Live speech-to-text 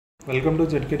Welcome to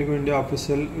ZKTeco India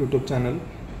official YouTube channel.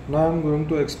 Now I am going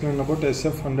to explain about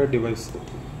SF100 device.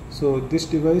 So this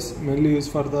device mainly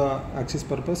used for the access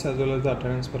purpose as well as the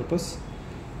attendance purpose.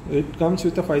 It comes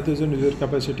with a 5000 user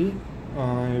capacity.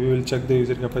 We will check the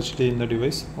user capacity in the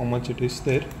device, how much it is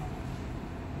there.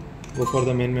 Go for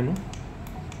the main menu.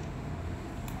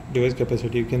 Device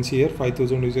capacity, you can see here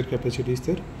 5000 user capacity is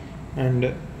there,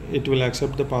 and it will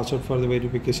accept the password for the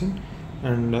verification.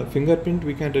 And fingerprint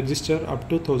we can register up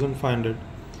to 1500,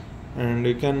 and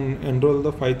you can enroll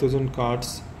the 5000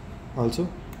 cards also.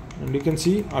 And you can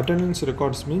see attendance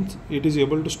records means it is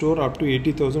able to store up to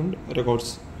 80,000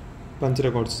 records, punch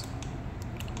records.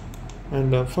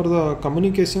 And for the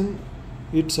communication,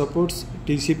 it supports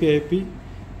TCP/IP.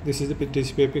 This is the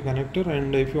TCP/IP connector,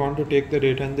 and if you want to take the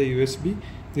data in the USB,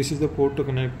 this is the port to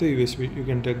connect the USB. You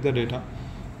can take the data.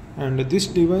 And this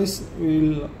device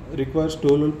will require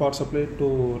dual power supply to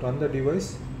run the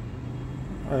device.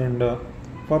 And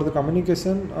for the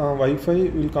communication,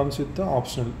 Wi-Fi will comes with the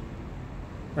optional.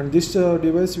 And this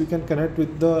device we can connect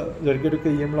with the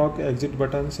ZKTeco EM lock, exit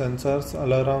button, sensors,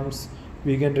 alarms,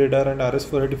 vegan reader, and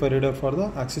RS485 reader for the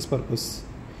access purpose.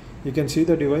 You can see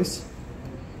the device.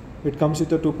 It comes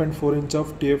with a 2.4 inch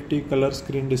of TFT color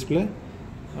screen display,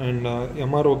 and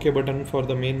MR OK button for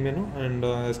the main menu, and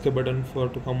escape button for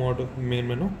to come out of main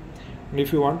menu. And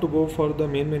if you want to go for the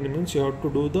main menu means you have to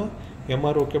do the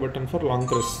MR OK button for long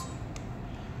press,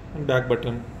 and back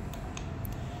button.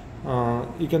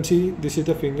 You can see this is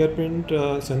the fingerprint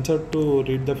sensor to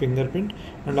read the fingerprint,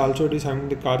 and also it is having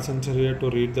the card sensor here to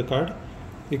read the card.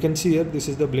 You can see here this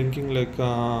is the blinking, like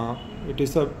it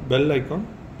is a bell icon,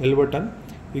 L button.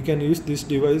 You can use this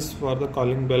device for the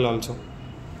calling bell also,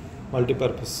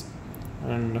 multi-purpose.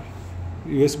 And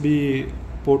USB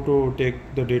port to take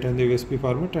the data in the USB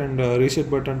format, and reset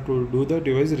button to do the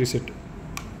device reset.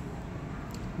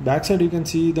 Backside you can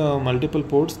see the multiple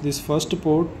ports. This first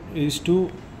port is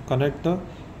to connect the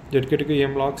ZKTeco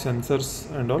EM lock sensors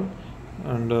and all,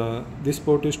 and this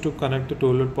port is to connect the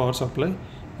two-load power supply.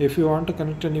 If you want to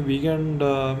connect any vegan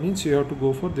means you have to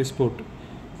go for this port.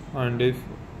 And if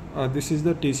this is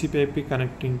the TCP/IP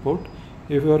connecting port.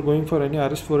 If you are going for any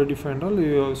RS485 and all,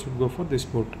 you should go for this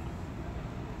port.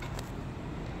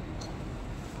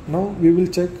 Now we will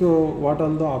check what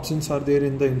all the options are there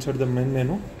in the inside the main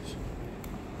menu.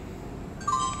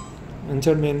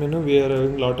 Inside main menu we are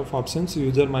having lot of options.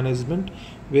 User management,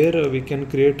 where we can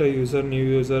create a user, new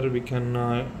user, we can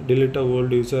delete a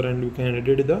old user, and we can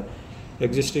edit the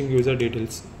existing user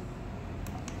details.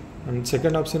 And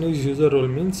second option is user role,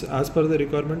 means as per the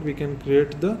requirement we can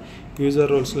create the user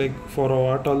roles, like for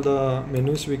what all the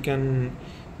menus we can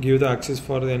give the access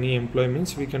for any employee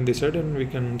means we can decide and we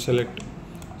can select.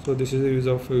 So this is the use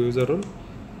of user role.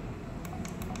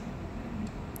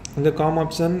 In the COM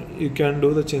option you can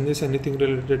do the changes, anything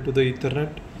related to the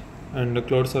Ethernet and the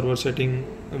cloud server setting,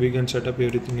 we can set up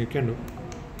everything you can do.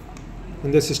 In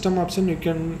the system option you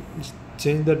can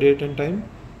change the date and time,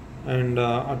 and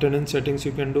attendance settings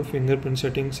you can do, fingerprint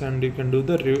settings, and you can do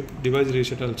the device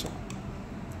reset also.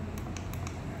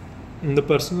 In the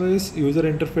personalized user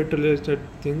interface related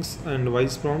things and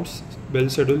voice prompts, bell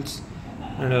schedules,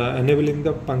 and enabling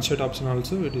the punch set option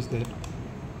also it is there.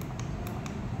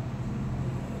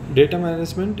 Data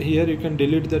management, here you can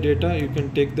delete the data, you can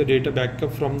take the data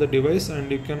backup from the device,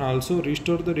 and you can also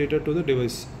restore the data to the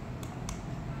device.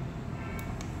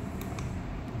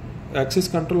 Access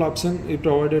control option is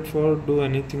provided for do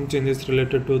anything changes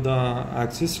related to the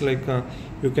access, like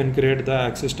you can create the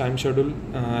access time schedule,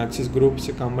 access groups,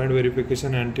 combined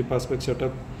verification, anti-password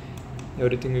setup,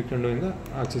 everything you can do in the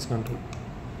access control.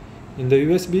 In the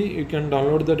USB you can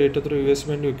download the data through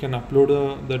USB, and you can upload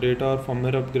the data or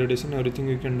firmware upgradation, everything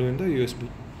you can do in the USB.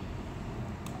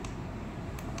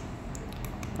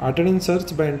 Attendance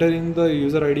search, by entering the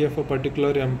user ID of a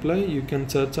particular employee you can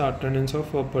search attendance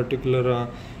of a particular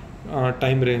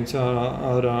time range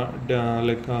or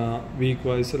like week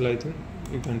wise, I think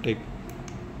you can take.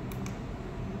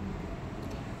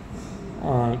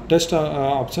 Test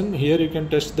option, here you can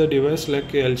test the device,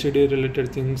 like LCD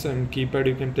related things, and keypad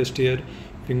you can test here,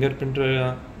 fingerprint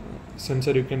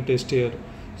sensor you can test here.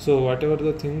 So whatever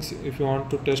the things if you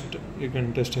want to test you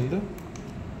can test in the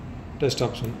test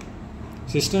option.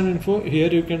 System info, here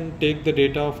you can take the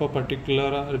data of a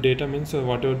particular data means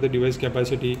whatever the device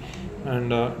capacity and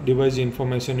device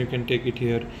information you can take it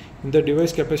here. In the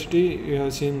device capacity you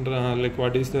have seen like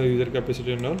what is the user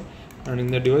capacity and all, and in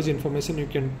the device information you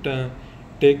can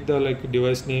take the like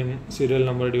device name, serial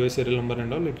number, device serial number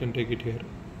and all, you can take it here.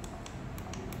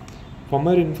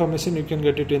 Firmware information you can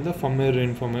get it in the firmware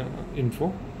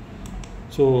info.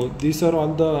 So these are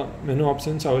all the menu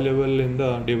options available in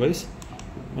the device,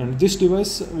 and this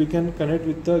device we can connect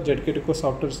with the ZKTeco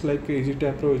softwares like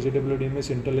EasyTime Pro, EasyWDMS,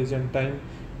 Intelligent Time,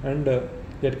 and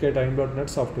ZKTime.net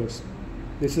softwares.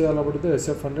 This is all about the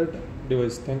SF100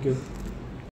 device. Thank you.